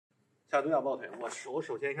下蹲要抱腿，我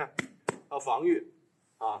首先看要防御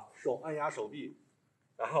啊，手按压手臂，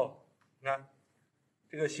然后你看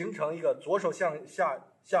这个形成一个左手向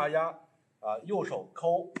下压啊，右手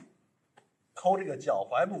抠这个脚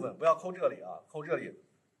踝部分，不要抠这里啊，抠这里，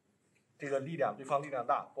这个力量对方力量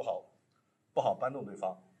大，不好搬动对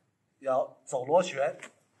方，要走螺旋，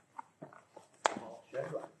好旋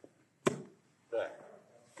转，对，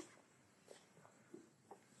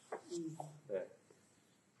对，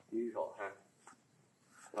第一手看，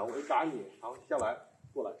然后我一打你，然后下来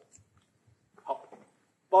过来，好，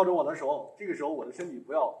抱着我的手，这个时候我的身体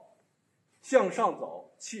不要向上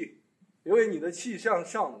走，气，因为你的气向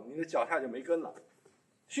上，你的脚下就没根了，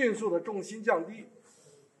迅速的重心降低，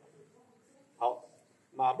好，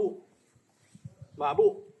马步，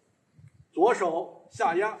左手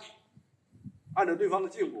下压，按着对方的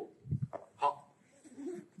胫部，好，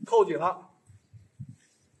扣紧了。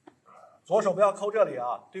左手不要抠这里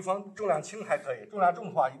啊，对方重量轻还可以，重量重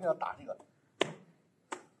的话一定要打这个。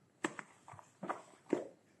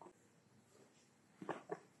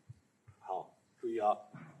好，注意啊，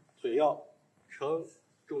腿要呈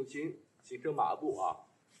重心，形成马步啊，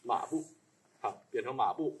马步，好，变成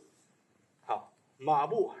马步，好，马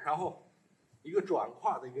步，然后一个转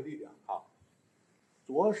胯的一个力量，好，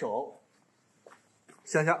左手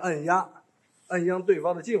向下按压对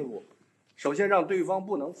方的胫部，首先让对方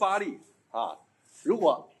不能发力。啊，如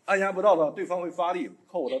果按压不到的，对方会发力，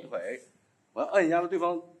扣我的腿，我要按压着对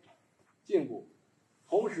方胫部，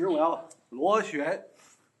同时我要螺旋，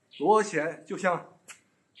就像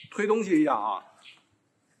推东西一样啊，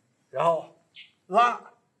然后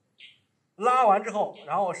拉完之后，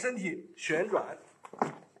然后身体旋转，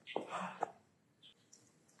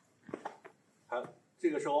这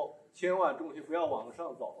个时候千万重心不要往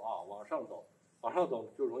上走啊，往上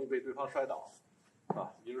走就容易被对方摔倒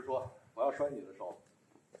啊，比如说。我要摔你的时候，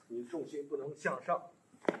你重心不能向上，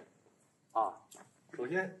啊，首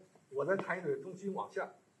先我在抬你的重心往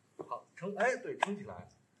下，好撑，哎，对，撑起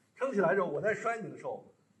来之后，我在摔你的时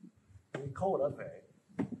候，你抠我的腿，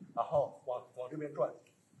然后往这边转，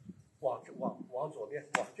往左边，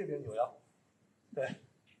往这边扭腰，对，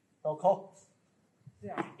倒抠，这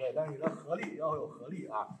样，对，但是你的合力要有合力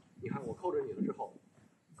啊，你看我扣着你了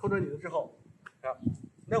之后，啊，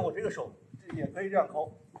那我这个手也可以这样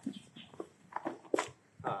抠。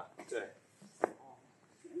啊，对，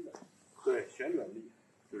对，旋转力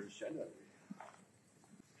就是旋转力，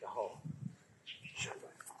然后旋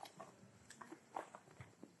转，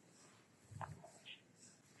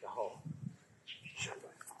然后旋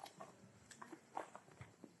转。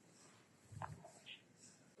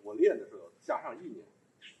我练的时候加上意念，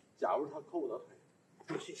假如他抠我的腿，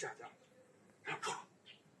重心下降，然后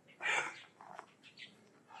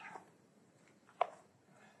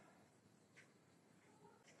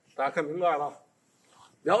大家看明白了，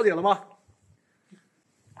了解了吗？